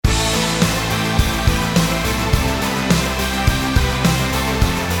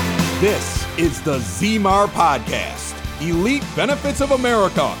This is the Zemar Podcast. Elite Benefits of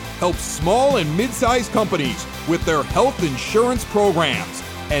America helps small and mid-sized companies with their health insurance programs.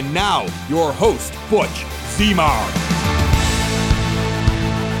 And now, your host, Butch Zemar.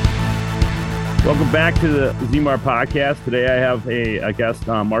 Welcome back to the Zemar Podcast. Today I have a guest,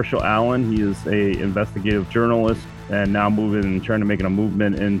 Marshall Allen. He is a investigative journalist and now trying to make a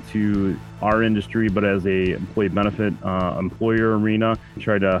movement into our industry, but as a employee benefit employer arena,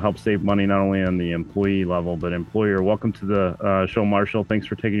 try to help save money not only on the employee level, but employer. Welcome to the show, Marshall. Thanks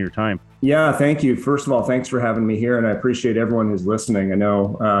for taking your time. Yeah, thank you. First of all, thanks for having me here. And I appreciate everyone who's listening. I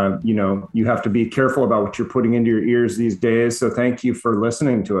know, you have to be careful about what you're putting into your ears these days. So thank you for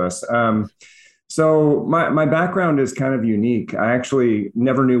listening to us. So my background is kind of unique. I actually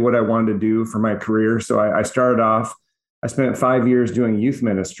never knew what I wanted to do for my career. So I started off, I spent 5 years doing youth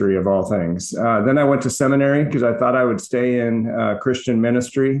ministry of all things. Then I went to seminary because I thought I would stay in Christian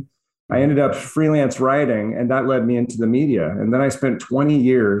ministry. I ended up freelance writing, and that led me into the media. And then I spent 20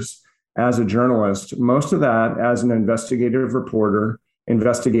 years as a journalist, most of that as an investigative reporter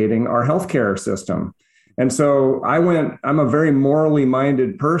investigating our healthcare system. And so I'm a very morally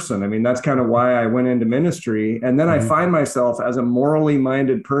minded person. I mean, that's kind of why I went into ministry. And then I find myself as a morally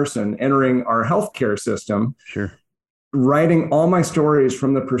minded person entering our healthcare system, writing all my stories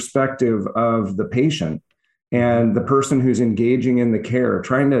from the perspective of the patient and the person who's engaging in the care,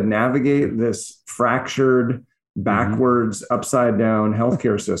 trying to navigate this fractured, backwards, upside down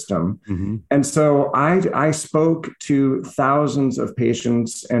healthcare system. And so I spoke to thousands of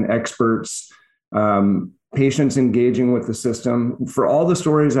patients and experts, patients engaging with the system. For all the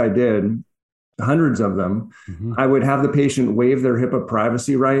stories I did, hundreds of them, I would have the patient waive their HIPAA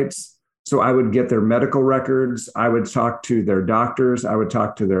privacy rights. So I would get their medical records. I would talk to their doctors. I would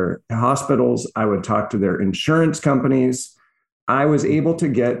talk to their hospitals. I would talk to their insurance companies. I was able to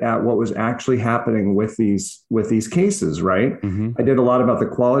get at what was actually happening with these cases, right? I did a lot about the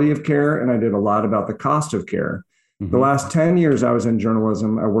quality of care, and I did a lot about the cost of care. The last 10 years I was in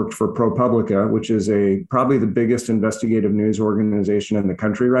journalism, I worked for ProPublica, which is probably the biggest investigative news organization in the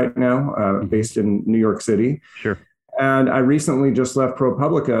country right now, based in New York City. And I recently just left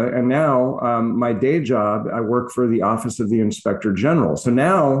ProPublica, and now my day job, I work for the Office of the Inspector General. So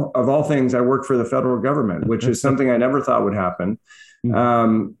now, of all things, I work for the federal government, which is something I never thought would happen.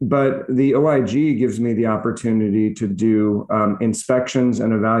 But the OIG gives me the opportunity to do inspections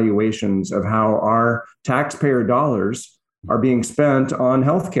and evaluations of how our taxpayer dollars are being spent on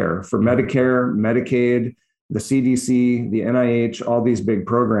healthcare for Medicare, Medicaid, the CDC, the NIH, all these big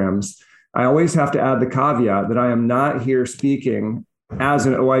programs. I always have to add the caveat that I am not here speaking as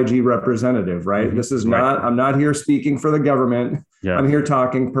an OIG representative, right? This is I'm not here speaking for the government. I'm here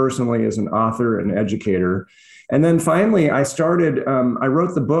talking personally as an author and educator. And then finally, I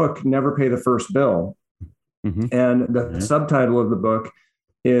wrote the book, Never Pay the First Bill. And the subtitle of the book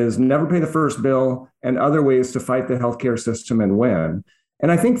is Never Pay the First Bill and Other Ways to Fight the Healthcare System and Win.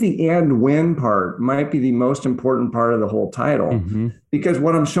 And I think the and win part might be the most important part of the whole title, because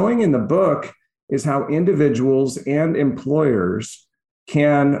what I'm showing in the book is how individuals and employers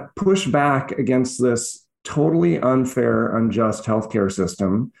can push back against this totally unfair, unjust healthcare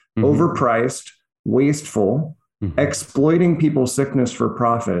system, overpriced, wasteful, exploiting people's sickness for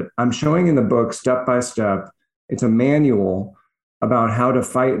profit. I'm showing in the book step by step. It's a manual about how to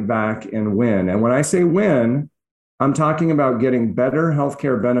fight back and win. And when I say win, I'm talking about getting better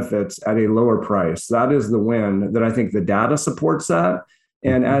healthcare benefits at a lower price. That is the win that I think the data supports that.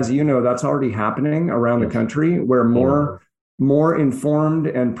 And as you know, that's already happening around the country, where more informed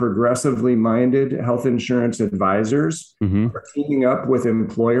and progressively minded health insurance advisors are teaming up with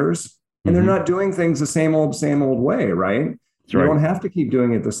employers. And they're not doing things the same old way, right? You don't have to keep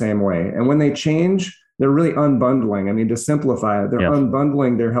doing it the same way. And when they change, they're really unbundling. I mean, to simplify it, they're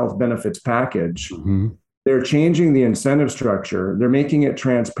unbundling their health benefits package. They're changing the incentive structure. They're making it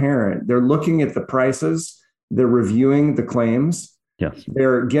transparent. They're looking at the prices. They're reviewing the claims.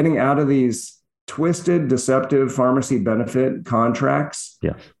 They're getting out of these twisted, deceptive pharmacy benefit contracts.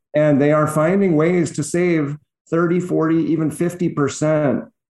 And they are finding ways to save 30, 40, even 50%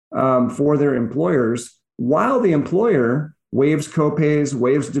 for their employers, while the employer waives copays,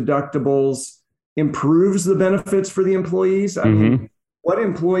 waives deductibles, improves the benefits for the employees. I mean, what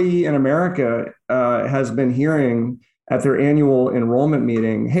employee in America has been hearing at their annual enrollment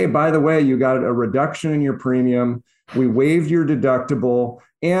meeting? Hey, by the way, you got a reduction in your premium. We waived your deductible.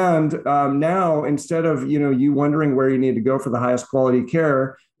 And now, instead of you wondering where you need to go for the highest quality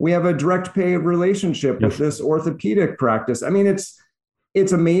care, we have a direct pay relationship with this orthopedic practice. I mean,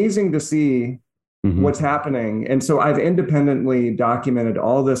 it's amazing to see what's happening. And so I've independently documented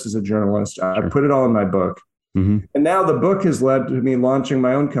all this as a journalist. I put it all in my book. And now the book has led to me launching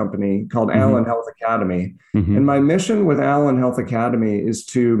my own company called Allen Health Academy. And my mission with Allen Health Academy is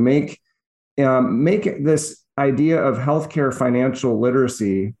to make this idea of healthcare financial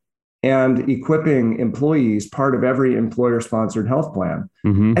literacy and equipping employees part of every employer-sponsored health plan.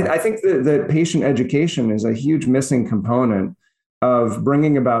 I think that patient education is a huge missing component of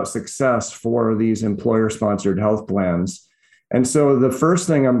bringing about success for these employer-sponsored health plans. And so the first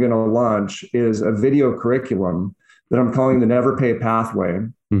thing I'm going to launch is a video curriculum that I'm calling the Never Pay Pathway.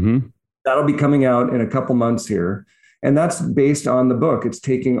 That'll be coming out in a couple months here. And that's based on the book. It's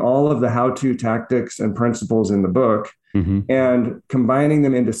taking all of the how-to tactics and principles in the book and combining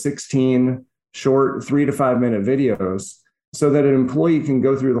them into 16 short 3 to 5 minute videos so that an employee can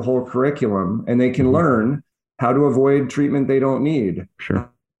go through the whole curriculum and they can learn how to avoid treatment they don't need,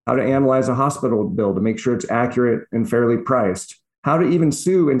 how to analyze a hospital bill to make sure it's accurate and fairly priced, how to even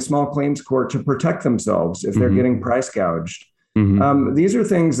sue in small claims court to protect themselves if they're getting price gouged. These are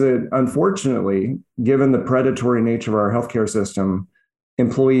things that, unfortunately, given the predatory nature of our healthcare system,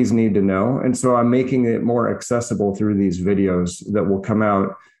 employees need to know. And so I'm making it more accessible through these videos that will come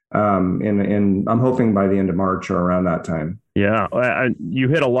out in I'm hoping by the end of March or around that time. Yeah, you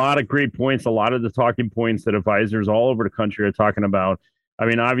hit a lot of great points, a lot of the talking points that advisors all over the country are talking about. I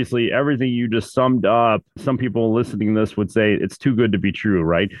mean, obviously, everything you just summed up, some people listening to this would say it's too good to be true,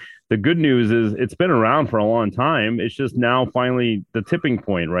 right? The good news is it's been around for a long time. It's just now finally the tipping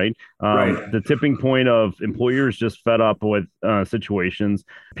point, right? The tipping point of employers just fed up with situations,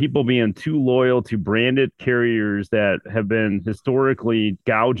 people being too loyal to branded carriers that have been historically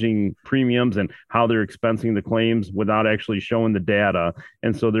gouging premiums and how they're expensing the claims without actually showing the data.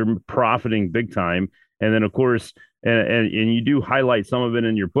 And so they're profiting big time. And then, of course, and you do highlight some of it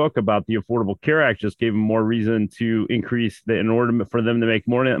in your book about the Affordable Care Act just gave them more reason to increase in order for them to make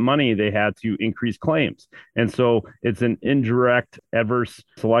more money, they had to increase claims. And so it's an indirect adverse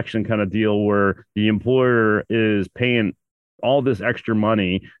selection kind of deal where the employer is paying all this extra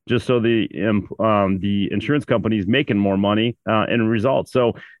money just so the insurance company is making more money in results.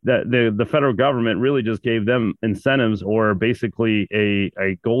 So the federal government really just gave them incentives or basically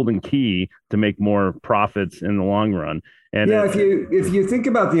a golden key to make more profits in the long run. And if you think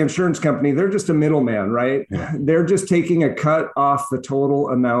about the insurance company, they're just a middleman, right? They're just taking a cut off the total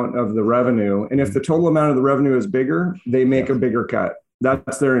amount of the revenue. And if the total amount of the revenue is bigger, they make a bigger cut.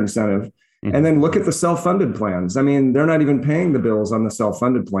 That's their incentive. And then look at the self-funded plans. I mean, they're not even paying the bills on the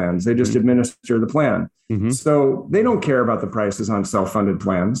self-funded plans. They just administer the plan. So they don't care about the prices on self-funded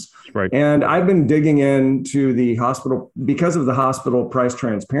plans. Right. And I've been digging into the hospital because of the hospital price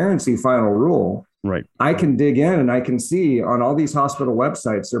transparency final rule. Right. I can dig in and I can see on all these hospital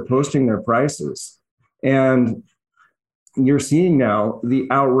websites, they're posting their prices. And you're seeing now the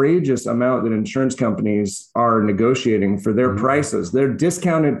outrageous amount that insurance companies are negotiating for their prices. Their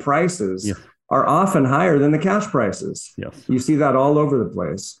discounted prices are often higher than the cash prices. You see that all over the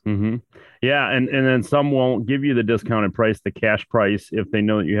place. Yeah, and then some won't give you the discounted price, the cash price, if they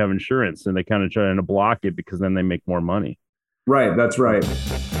know that you have insurance, and they kind of try to block it because then they make more money. Right, that's right.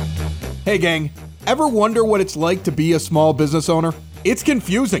 Hey, gang, ever wonder what it's like to be a small business owner? It's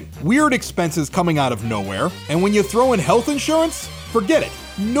confusing. Weird expenses coming out of nowhere. And when you throw in health insurance, forget it.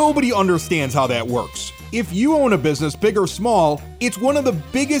 Nobody understands how that works. If you own a business, big or small, it's one of the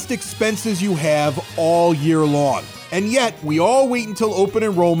biggest expenses you have all year long. And yet, we all wait until open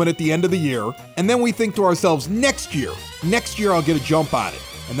enrollment at the end of the year, and then we think to ourselves, next year I'll get a jump on it.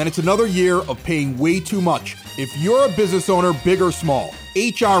 And then it's another year of paying way too much. If you're a business owner, big or small,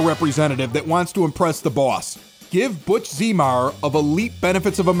 HR representative that wants to impress the boss, give Butch Zemar of Elite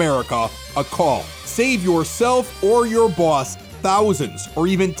Benefits of America a call. Save yourself or your boss thousands or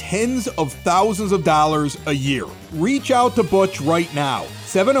even tens of thousands of dollars a year. Reach out to Butch right now,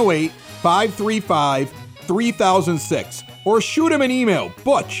 708-535-3006, or shoot him an email,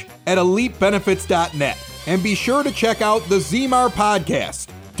 butch@elitebenefits.net. And be sure to check out the Zemar podcast.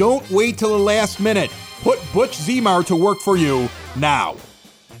 Don't wait till the last minute. Put Butch Zemar to work for you now.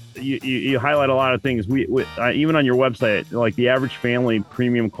 You highlight a lot of things. We even on your website, like the average family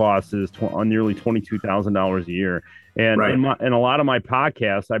premium cost is nearly $22,000 a year. And in a lot of my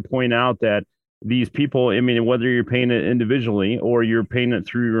podcasts, I point out that these people, I mean, whether you're paying it individually or you're paying it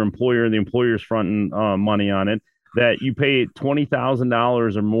through your employer, the employer's fronting money on it, that you pay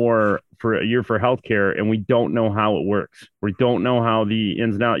 $20,000 or more for a year for healthcare, and we don't know how it works. We don't know how the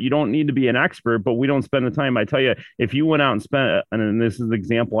ins and outs. You don't need to be an expert, but we don't spend the time. I tell you, if you went out and spent, and this is the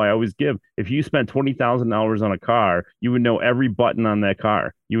example I always give, if you spent $20,000 on a car, you would know every button on that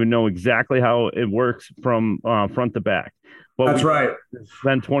car. You would know exactly how it works from front to back. But that's right.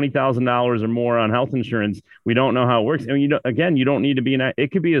 Spend $20,000 or more on health insurance. We don't know how it works. And you don't need to be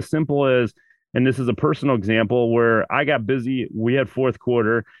it could be as simple as, and this is a personal example where I got busy. We had fourth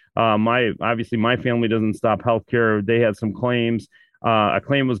quarter. My family doesn't stop healthcare. They had some claims. A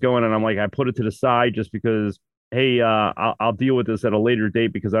claim was going, and I'm like, I put it to the side just because, hey, I'll deal with this at a later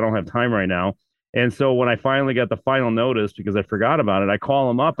date because I don't have time right now. And so when I finally got the final notice, because I forgot about it, I call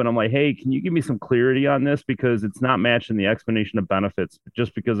them up and I'm like, hey, can you give me some clarity on this? Because it's not matching the explanation of benefits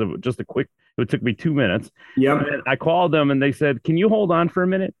just because of just it took me 2 minutes. Yep. And I called them and they said, can you hold on for a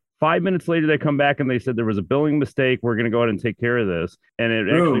minute? 5 minutes later, they come back and they said there was a billing mistake. We're going to go ahead and take care of this, and it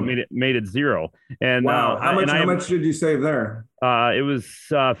actually made it zero. And wow, how much did you save there? It was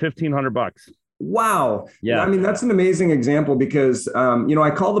 $1,500. Wow. Yeah. I mean, that's an amazing example because,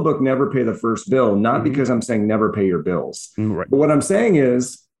 I call the book Never Pay the First Bill, not because I'm saying never pay your bills. Right. But what I'm saying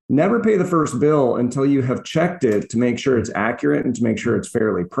is never pay the first bill until you have checked it to make sure it's accurate and to make sure it's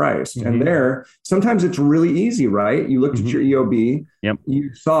fairly priced. And sometimes it's really easy, right? You looked at your EOB. Yep.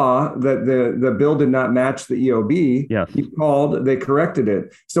 You saw that the bill did not match the EOB. Yes. You called, they corrected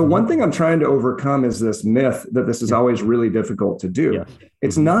it. So one thing I'm trying to overcome is this myth that this is always really difficult to do. Yes.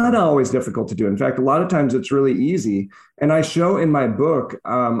 It's not always difficult to do. In fact, a lot of times it's really easy. And I show in my book,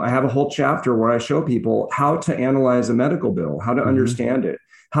 I have a whole chapter where I show people how to analyze a medical bill, how to understand it,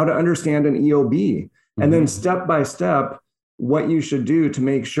 how to understand an EOB, and then step by step, what you should do to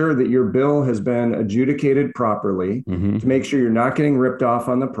make sure that your bill has been adjudicated properly, to make sure you're not getting ripped off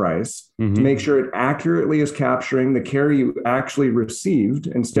on the price, to make sure it accurately is capturing the care you actually received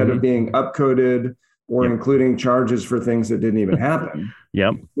instead of being upcoded or including charges for things that didn't even happen.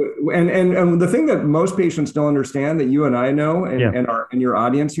 Yep. And the thing that most patients don't understand that you and I know and your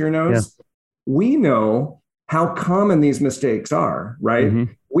audience here knows, we know how common these mistakes are, right?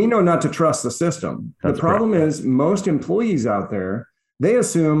 We know not to trust the system. The problem is most employees out there, they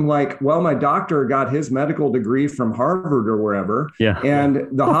assume like, well, my doctor got his medical degree from Harvard or wherever. Yeah. And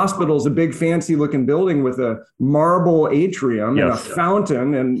the hospital's a big fancy looking building with a marble atrium and a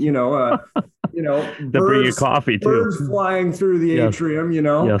fountain and, they bring you coffee too. Birds flying through the atrium,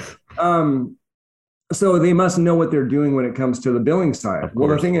 Yes. So they must know what they're doing when it comes to the billing side. Well,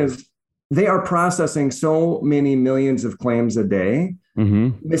 the thing is, they are processing so many millions of claims a day.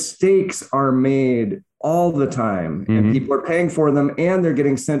 Mistakes are made all the time, and people are paying for them, and they're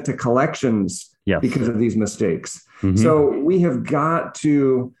getting sent to collections because of these mistakes. So we have got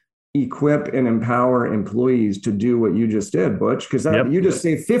to equip and empower employees to do what you just did, Butch, because you just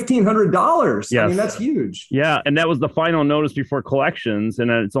saved $1,500. Yes. I mean, that's huge. Yeah. And that was the final notice before collections. And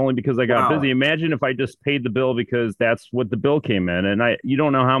it's only because I got busy. Imagine if I just paid the bill because that's what the bill came in. And you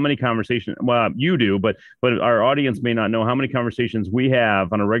don't know how many conversations, well, you do, but our audience may not know how many conversations we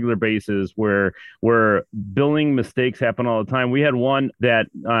have on a regular basis where billing mistakes happen all the time. We had one that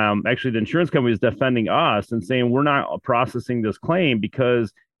actually the insurance company is defending us and saying we're not processing this claim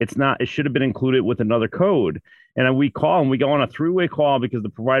because it should have been included with another code. And we call and we go on a three-way call because the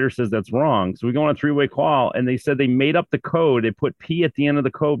provider says that's wrong. So we go on a three-way call and they said they made up the code. They put P at the end of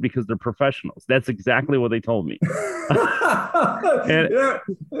the code because they're professionals. That's exactly what they told me.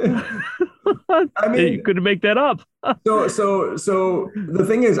 I mean, you couldn't make that up. So the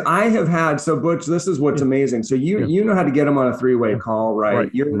thing is, I have had, Butch, this is what's amazing. So you know how to get them on a three-way call, right?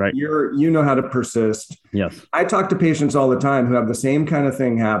 You know how to persist. Yes. I talk to patients all the time who have the same kind of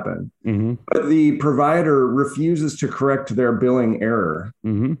thing happen, but the provider refuses to correct their billing error.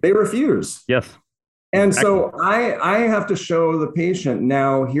 They refuse. Yes. And so I have to show the patient,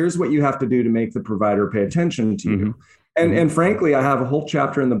 now here's what you have to do to make the provider pay attention to you. And frankly, I have a whole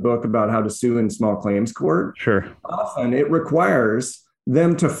chapter in the book about how to sue in small claims court. Sure. Often it requires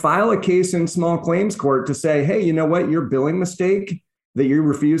them to file a case in small claims court to say, hey, you know what, your billing mistake that you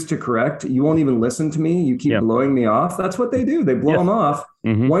refuse to correct, you won't even listen to me. You keep blowing me off. That's what they do. They blow them off.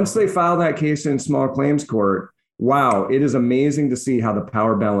 Once they file that case in small claims court, wow, it is amazing to see how the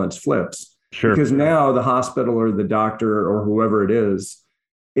power balance flips. Sure. Because now the hospital or the doctor or whoever it is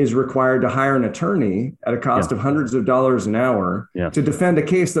required to hire an attorney at a cost of hundreds of dollars an hour to defend a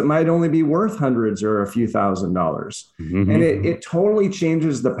case that might only be worth hundreds or a few $1,000s. And it totally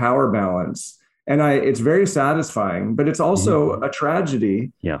changes the power balance. And it's very satisfying, but it's also a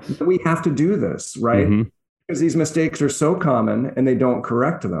tragedy that we have to do this, right? Because these mistakes are so common and they don't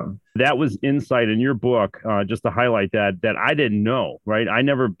correct them. That was insight in your book, just to highlight that I didn't know, right? I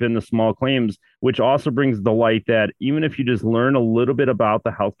never been to small claims, which also brings the light that even if you just learn a little bit about the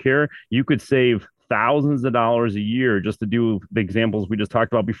healthcare, you could save thousands of dollars a year just to do the examples we just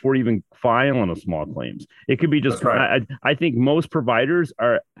talked about before you even file on a small claims. It could be just, right. I think most providers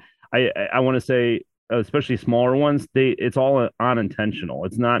are, I want to say, especially smaller ones, it's all unintentional.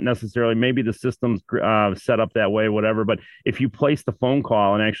 It's not necessarily, maybe the system's set up that way, whatever. But if you place the phone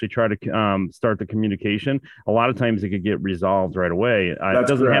call and actually try to start the communication, a lot of times it could get resolved right away. It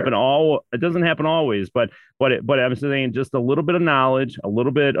doesn't happen it doesn't happen always, but I'm saying just a little bit of knowledge, a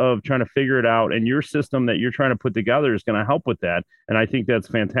little bit of trying to figure it out, and your system that you're trying to put together is going to help with that. And I think that's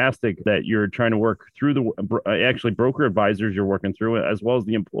fantastic that you're trying to work through the broker advisors you're working through, as well as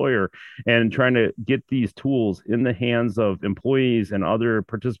the employer, and trying to get these tools in the hands of employees and other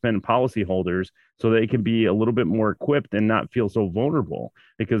participant and policyholders so they can be a little bit more equipped and not feel so vulnerable,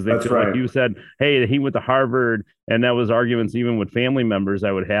 because they feel like you said, hey, he went to Harvard, and that was arguments even with family members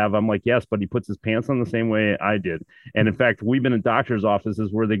I would have. I'm like, yes, but he puts his pants on the same way I did. And in fact, we've been in doctors'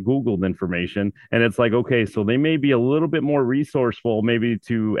 offices where they Googled information, and it's like, okay, so they may be a little bit more resourceful maybe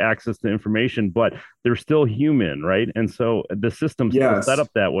to access the information, but they're still human, right? And so the system's still set up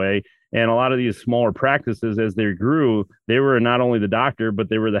that way. And a lot of these smaller practices, as they grew, they were not only the doctor, but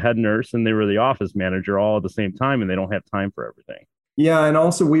they were the head nurse and they were the office manager all at the same time, and they don't have time for everything. Yeah. And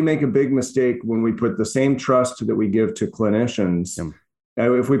also we make a big mistake when we put the same trust that we give to clinicians.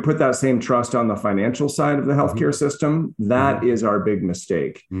 If we put that same trust on the financial side of the healthcare system, that is our big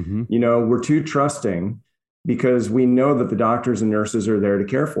mistake. We're too trusting because we know that the doctors and nurses are there to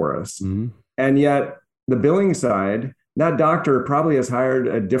care for us. And yet the billing side, that doctor probably has hired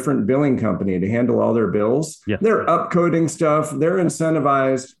a different billing company to handle all their bills. They're upcoding stuff. They're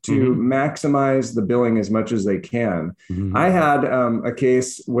incentivized to maximize the billing as much as they can. I had a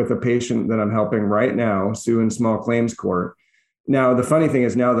case with a patient that I'm helping right now sue in small claims court. Now, the funny thing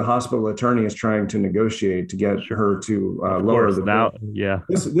is now the hospital attorney is trying to negotiate to get her to lower the bill.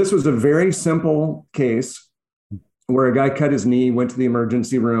 This was a very simple case where a guy cut his knee, went to the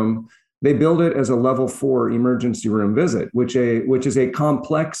emergency room. They billed it as a level 4 emergency room visit, which is a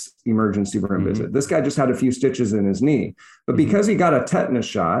complex emergency room visit. This guy just had a few stitches in his knee, but because he got a tetanus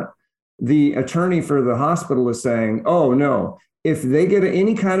shot, the attorney for the hospital is saying, oh no, if they get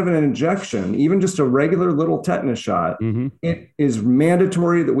any kind of an injection, even just a regular little tetanus shot, it is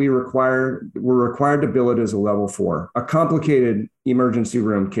mandatory that we're required to bill it as a level 4, a complicated emergency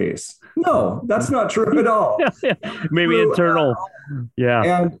room case. No, that's not true at all. Maybe internal.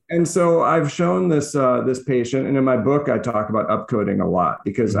 And so I've shown this patient, and in my book, I talk about upcoding a lot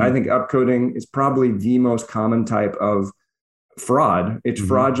because I think upcoding is probably the most common type of fraud. It's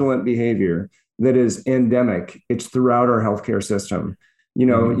fraudulent behavior that is endemic. It's throughout our healthcare system.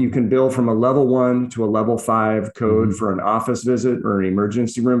 You can bill from a level 1 to a level 5 code for an office visit or an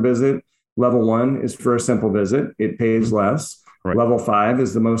emergency room visit. Level 1 is for a simple visit. It pays less. Level 5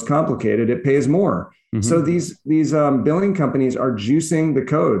 is the most complicated. It pays more. So these billing companies are juicing the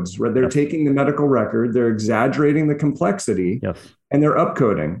codes, where they're taking the medical record, they're exaggerating the complexity, and they're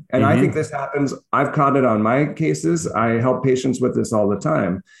upcoding. And I think this happens. I've caught it on my cases. I help patients with this all the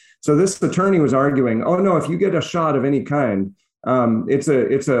time. So this attorney was arguing, oh no, if you get a shot of any kind, it's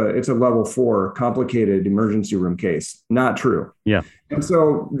a level 4 complicated emergency room case. Not true. And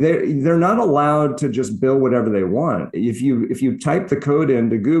so they're not allowed to just bill whatever they want. If you type the code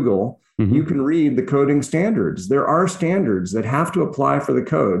into Google, you can read the coding standards. There are standards that have to apply for the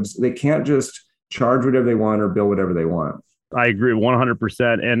codes. They can't just charge whatever they want or bill whatever they want. I agree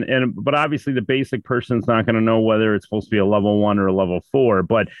 100%. But obviously the basic person's not going to know whether it's supposed to be a level 1 or a level 4.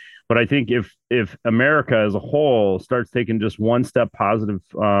 But I think if America as a whole starts taking just one step positive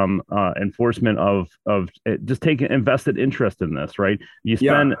enforcement of just taking invested interest in this, right? You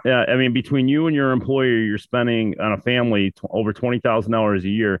spend, between you and your employer, you're spending on a family over $20,000 a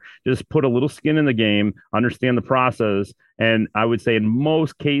year. Just put a little skin in the game, understand the process. And I would say in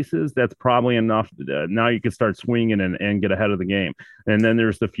most cases, that's probably enough. Now you can start swinging and get ahead of the game. And then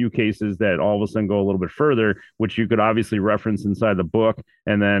there's the few cases that all of a sudden go a little bit further, which you could obviously reference inside the book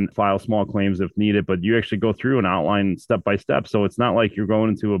and then file small claims if needed. But you actually go through and outline step by step. So it's not like you're going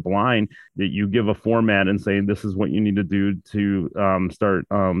into a blind, that you give a format and say, this is what you need to do to start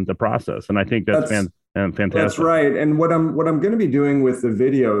the process. And I think that's fantastic. That's right. And what I'm going to be doing with the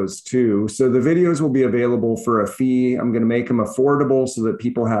videos too. So the videos will be available for a fee. I'm going to make them affordable so that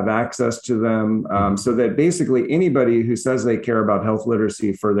people have access to them. So that basically anybody who says they care about health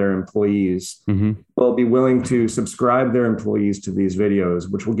literacy for their employees will will be willing to subscribe their employees to these videos,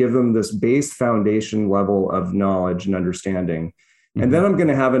 which will give them this base foundation level of knowledge and understanding. And then I'm going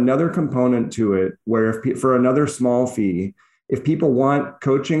to have another component to it where for another small fee, if people want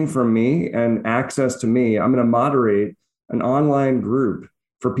coaching from me and access to me, I'm going to moderate an online group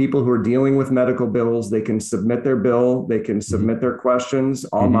for people who are dealing with medical bills. They can submit their bill, they can submit their questions.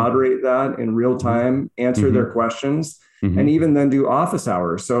 I'll moderate that in real time, answer their questions, and even then do office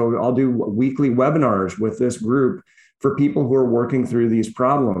hours. So I'll do weekly webinars with this group for people who are working through these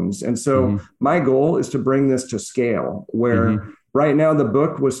problems. And so my goal is to bring this to scale where right now the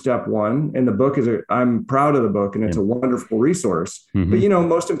book was step one, and the book I'm proud of the book and it's a wonderful resource, but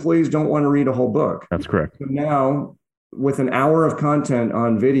most employees don't want to read a whole book. That's correct. So now with an hour of content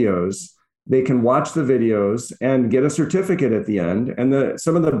on videos, they can watch the videos and get a certificate at the end. And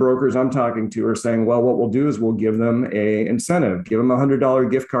some of the brokers I'm talking to are saying, well, what we'll do is we'll give them a incentive, give them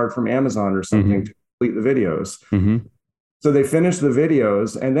 $100 gift card from Amazon or something to complete the videos. So they finish the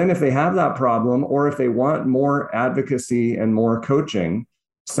videos. And then if they have that problem, or if they want more advocacy and more coaching,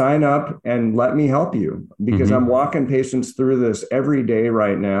 sign up and let me help you, because I'm walking patients through this every day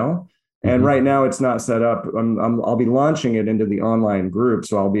right now. And right now it's not set up. I'll be launching it into the online group.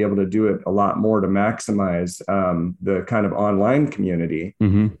 So I'll be able to do it a lot more to maximize the kind of online community.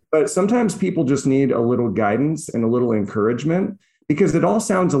 But sometimes people just need a little guidance and a little encouragement, because it all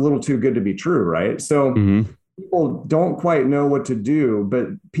sounds a little too good to be true, right? So people don't quite know what to do, but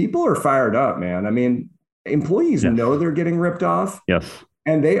people are fired up, man. I mean, employees know they're getting ripped off.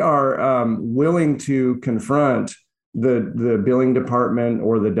 And they are willing to confront the billing department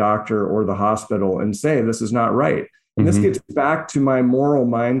or the doctor or the hospital and say, this is not right. And this gets back to my moral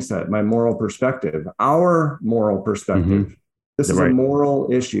mindset, my moral perspective, our moral perspective. This is a moral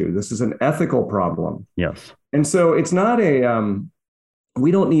issue. This is an ethical problem. And so it's not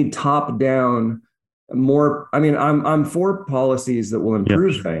we don't need top down more. I mean, I'm for policies that will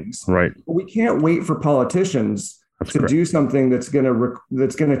improve things. But we can't wait for politicians to do something that's going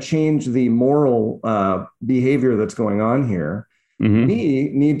to change the moral behavior that's going on here. We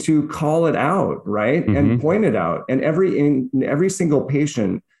need to call it out, right, and point it out. And every single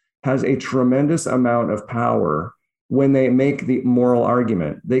patient has a tremendous amount of power when they make the moral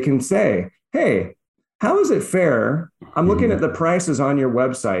argument. They can say, "Hey, how is it fair? I'm looking at the prices on your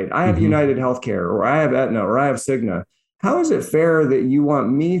website. I have United Healthcare, or I have Aetna, or I have Cigna. How is it fair that you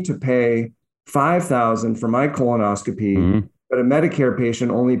want me to pay $5,000 for my colonoscopy, but a Medicare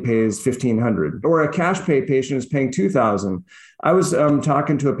patient only pays $1,500, or a cash pay patient is paying $2,000?" I was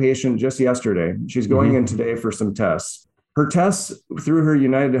talking to a patient just yesterday. She's going in today for some tests. Her tests through her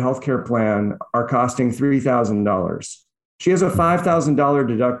United Healthcare plan are costing $3,000. She has a $5,000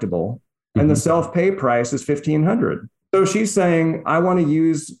 deductible, and the self-pay price is $1,500. So she's saying, I want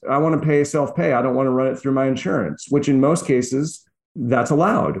to pay self-pay. I don't want to run it through my insurance, which in most cases, that's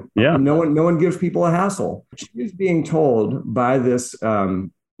allowed. No one gives people a hassle. She's being told by this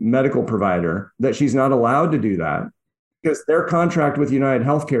medical provider that she's not allowed to do that, because their contract with United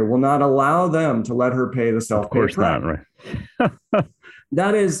Healthcare will not allow them to let her pay the self-pay. Of course not, right?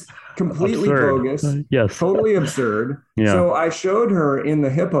 That is completely bogus. Totally absurd. So I showed her in the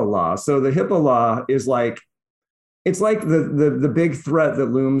HIPAA law. So the HIPAA law is it's like the big threat that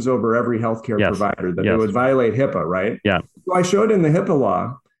looms over every healthcare provider, that they would violate HIPAA, right? So I showed in the HIPAA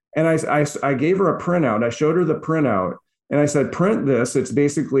law, and I gave her a printout. I showed her the printout, and I said, print this. It's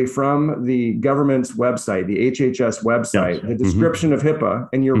basically from the government's website, the HHS website, the description of HIPAA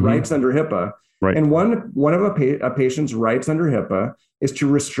and your rights under HIPAA. And one of a patient's rights under HIPAA is to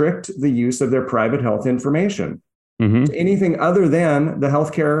restrict the use of their private health information to anything other than the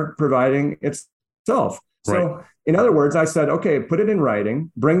healthcare providing itself. So in other words, I said, okay, put it in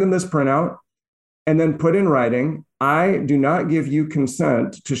writing, bring them this printout, and then put in writing, I do not give you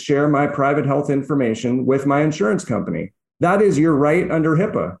consent to share my private health information with my insurance company. That is your right under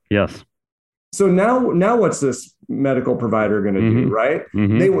HIPAA. So now what's this medical provider going to do, right?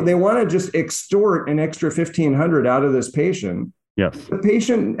 They want to just extort an extra $1,500 out of this patient. The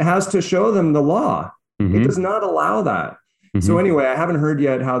patient has to show them the law. It does not allow that. So anyway, I haven't heard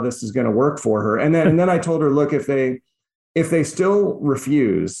yet how this is going to work for her. And then I told her, look, if they still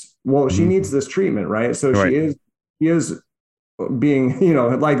refuse, well, she needs this treatment, right? So she is being,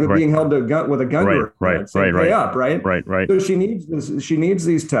 being held to a gun with a gun. Right. So she needs this. She needs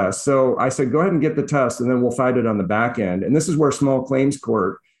these tests. So I said, go ahead and get the test, and then we'll fight it on the back end. And this is where small claims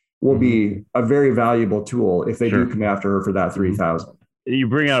court will be a very valuable tool if they do come after her for that $3,000. You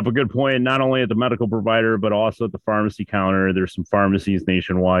bring up a good point, not only at the medical provider, but also at the pharmacy counter. There's some pharmacies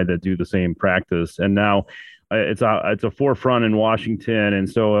nationwide that do the same practice. And now it's a forefront in Washington, and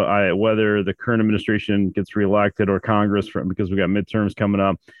so whether the current administration gets reelected or Congress, because we got midterms coming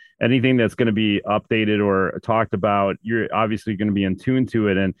up, anything that's going to be updated or talked about, you're obviously going to be in tune to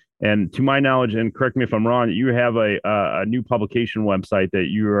it. And to my knowledge, and correct me if I'm wrong, you have a new publication website that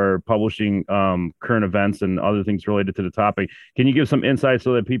you are publishing current events and other things related to the topic. Can you give some insight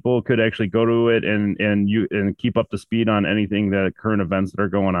so that people could actually go to it and keep up to speed on anything that current events that are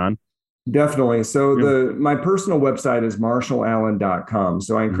going on? Definitely. So my personal website is marshallallen.com.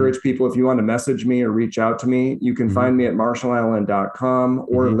 So I encourage people, if you want to message me or reach out to me, you can find me at marshallallen.com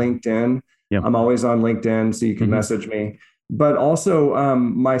or LinkedIn. Yep. I'm always on LinkedIn, so you can message me. But also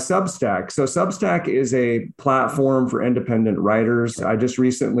my Substack. So Substack is a platform for independent writers. I just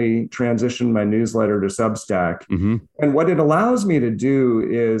recently transitioned my newsletter to Substack. And what it allows me to do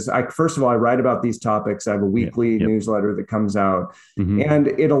is, first of all, I write about these topics. I have a weekly newsletter that comes out. And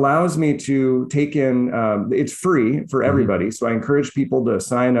it allows me to take in, it's free for everybody. So I encourage people to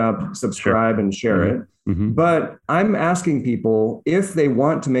sign up, subscribe, and share it. But I'm asking people, if they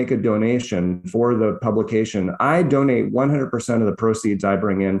want to make a donation for the publication, I donate 100% of the proceeds I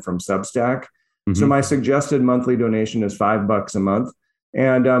bring in from Substack. So my suggested monthly donation is $5 a month.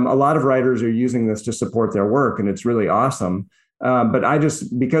 And a lot of writers are using this to support their work, and it's really awesome. But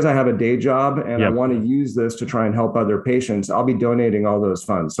because I have a day job and I want to use this to try and help other patients, I'll be donating all those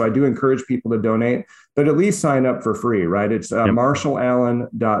funds. So I do encourage people to donate, but at least sign up for free, right? It's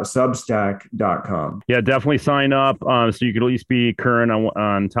marshallallen.substack.com. Yeah, definitely sign up so you can at least be current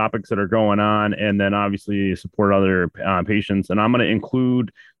on topics that are going on, and then obviously support other patients. And I'm going to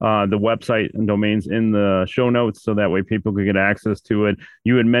include the website and domains in the show notes so that way people can get access to it.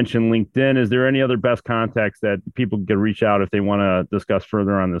 You had mentioned LinkedIn. Is there any other best contacts that people can reach out if they want to discuss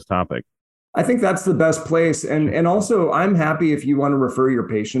further on this topic? I think that's the best place. And also, I'm happy if you want to refer your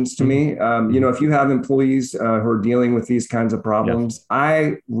patients to me. If you have employees who are dealing with these kinds of problems,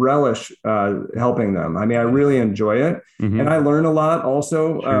 I relish helping them. I mean, I really enjoy it. And I learn a lot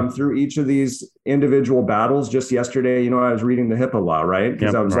also through each of these individual battles. Just yesterday, I was reading the HIPAA law, right?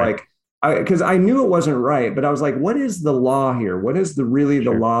 Because I was because I knew it wasn't right, but I was like, what is the law here? What is the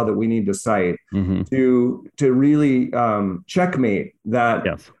law that we need to cite to really checkmate that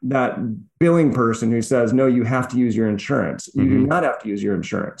billing person who says, no, you have to use your insurance. You do not have to use your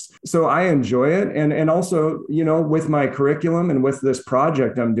insurance. So I enjoy it. And also, with my curriculum and with this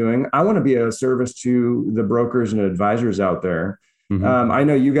project I'm doing, I want to be a service to the brokers and advisors out there. I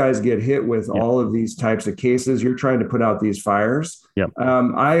know you guys get hit with all of these types of cases. You're trying to put out these fires.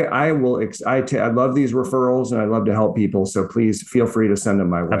 I love these referrals and I love to help people. So please feel free to send them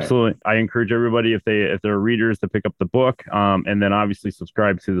my way. Absolutely. I encourage everybody, if they're readers, to pick up the book and then obviously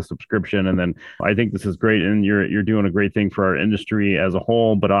subscribe to the subscription. And then I think this is great. And you're doing a great thing for our industry as a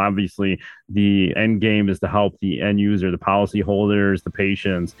whole. But obviously the end game is to help the end user, the policy holders, the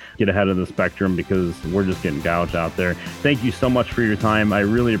patients get ahead of the spectrum, because we're just getting gouged out there. Thank you so much for your time. I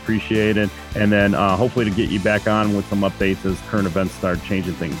really appreciate it. And then hopefully to get you back on with some updates as current events start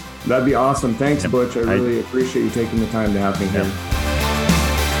changing things. That'd be awesome. Thanks, Butch. I really appreciate you taking the time to have me here.